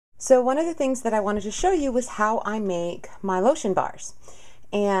So one of the things that I wanted to show you was how I make my lotion bars.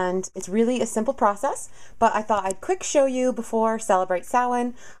 And it's really a simple process, but I thought I'd quick show you before Celebrate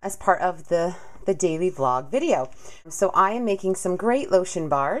Samhain as part of the daily vlog video. So I am making some great lotion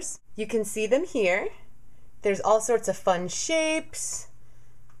bars. You can see them here. There's all sorts of fun shapes,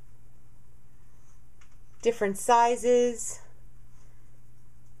 different sizes.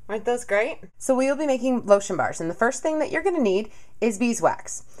 Aren't those great? So we will be making lotion bars, and the first thing that you're going to need is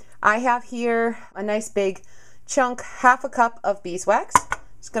beeswax. I have here a nice big chunk, half a cup of beeswax.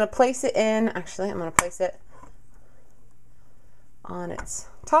 Just going to place it in. Actually, I'm going to place it on its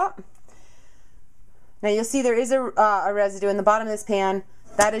top. Now you'll see there is a residue in the bottom of this pan.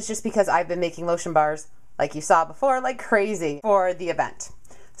 That is just because I've been making lotion bars, like you saw before, like crazy for the event.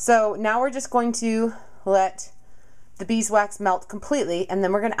 So now we're just going to let the beeswax melt completely, and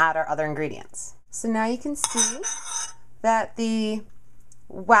then we're going to add our other ingredients. So now you can see that the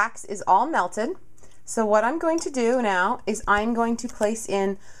wax is all melted. So what I'm going to do now is I'm going to place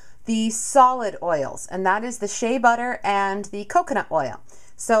in the solid oils, and that is the shea butter and the coconut oil.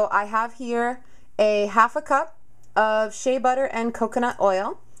 So I have here a half a cup of shea butter and coconut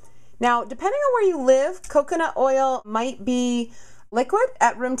oil. Now, depending on where you live, coconut oil might be liquid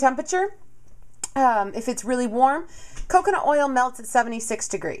at room temperature. If it's really warm, coconut oil melts at 76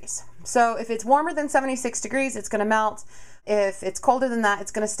 degrees. So if it's warmer than 76 degrees, it's going to melt. If it's colder than that,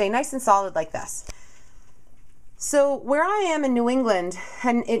 it's going to stay nice and solid like this. So where I am in New England,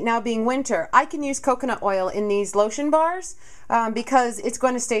 and it now being winter, I can use coconut oil in these lotion bars because it's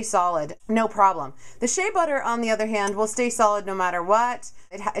going to stay solid, no problem. The shea butter, on the other hand, will stay solid no matter what.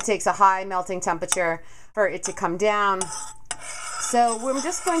 It takes a high melting temperature for it to come down. So we're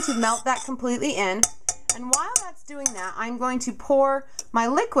just going to melt that completely in. And while that's doing that, I'm going to pour my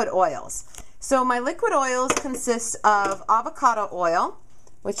liquid oils. So my liquid oils consist of avocado oil,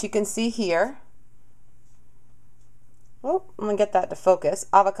 which you can see here. Oh, I'm going to get that to focus.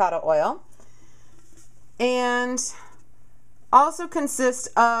 Avocado oil. And also consists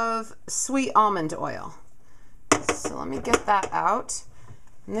of sweet almond oil. So let me get that out.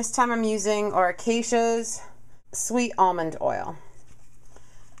 And this time I'm using Acacia's sweet almond oil.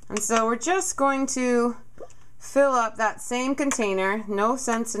 And so we're just going to fill up that same container. No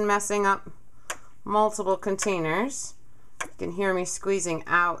sense in messing up multiple containers. You can hear me squeezing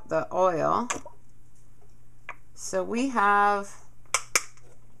out the oil. So we have,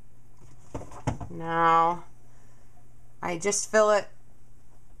 now I just fill it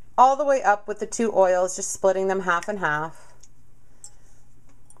all the way up with the two oils, just splitting them half and half.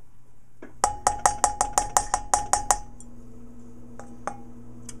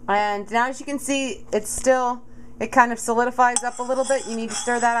 And now, as you can see, it's still, it kind of solidifies up a little bit. You need to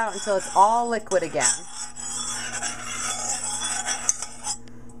stir that out until it's all liquid again.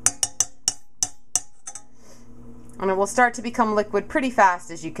 And it will start to become liquid pretty fast,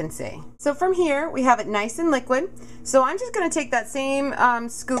 as you can see. So from here, we have it nice and liquid. So I'm just going to take that same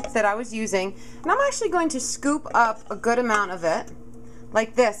scoop that I was using, and I'm actually going to scoop up a good amount of it,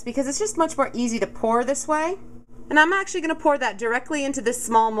 like this, because it's just much more easy to pour this way. And I'm actually going to pour that directly into this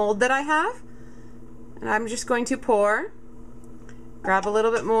small mold that I have. And I'm just going to pour, grab a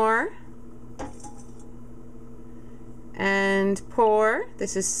little bit more, and pour.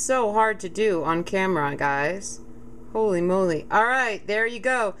 This is so hard to do on camera, guys. Holy moly. All right, there you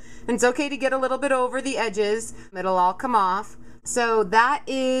go. And it's okay to get a little bit over the edges. It'll all come off. So that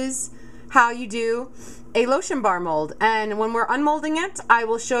is how you do a lotion bar mold. And when we're unmolding it, I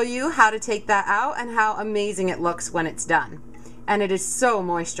will show you how to take that out and how amazing it looks when it's done. And it is so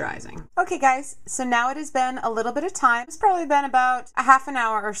moisturizing. Okay guys, so now it has been a little bit of time. It's probably been about a half an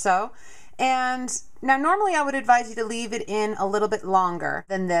hour or so. And now normally I would advise you to leave it in a little bit longer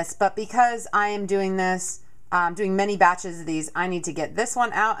than this, but because I am doing this, doing many batches of these, I need to get this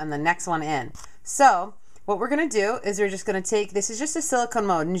one out and the next one in. So what we're going to do is we're just going to take, this is just a silicone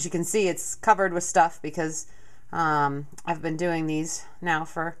mold, and as you can see it's covered with stuff because I've been doing these now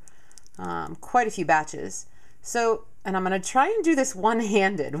for quite a few batches. So, and I'm going to try and do this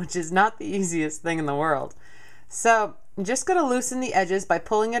one-handed, which is not the easiest thing in the world. So I'm just going to loosen the edges by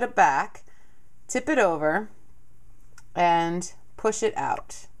pulling it back, tip it over, and push it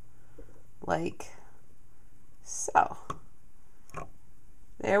out like so.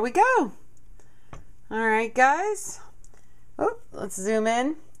 There we go. All right, guys. Oh, let's zoom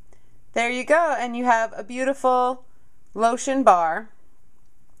in. There you go, and you have a beautiful lotion bar.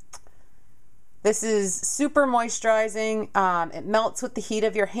 This is super moisturizing. It melts with the heat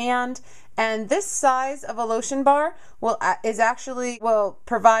of your hand, and this size of a lotion bar will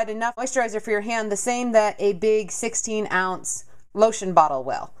provide enough moisturizer for your hand, the same that a big 16-ounce lotion bottle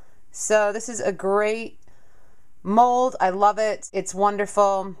will. So this is a great mold. I love it. It's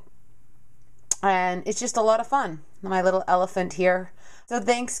wonderful. And it's just a lot of fun. My little elephant here. So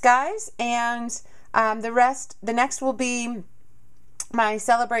thanks, guys. And the next will be my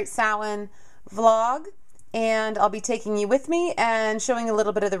Celebrate Samhain vlog. And I'll be taking you with me and showing a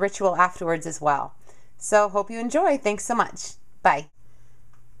little bit of the ritual afterwards as well. So hope you enjoy. Thanks so much. Bye.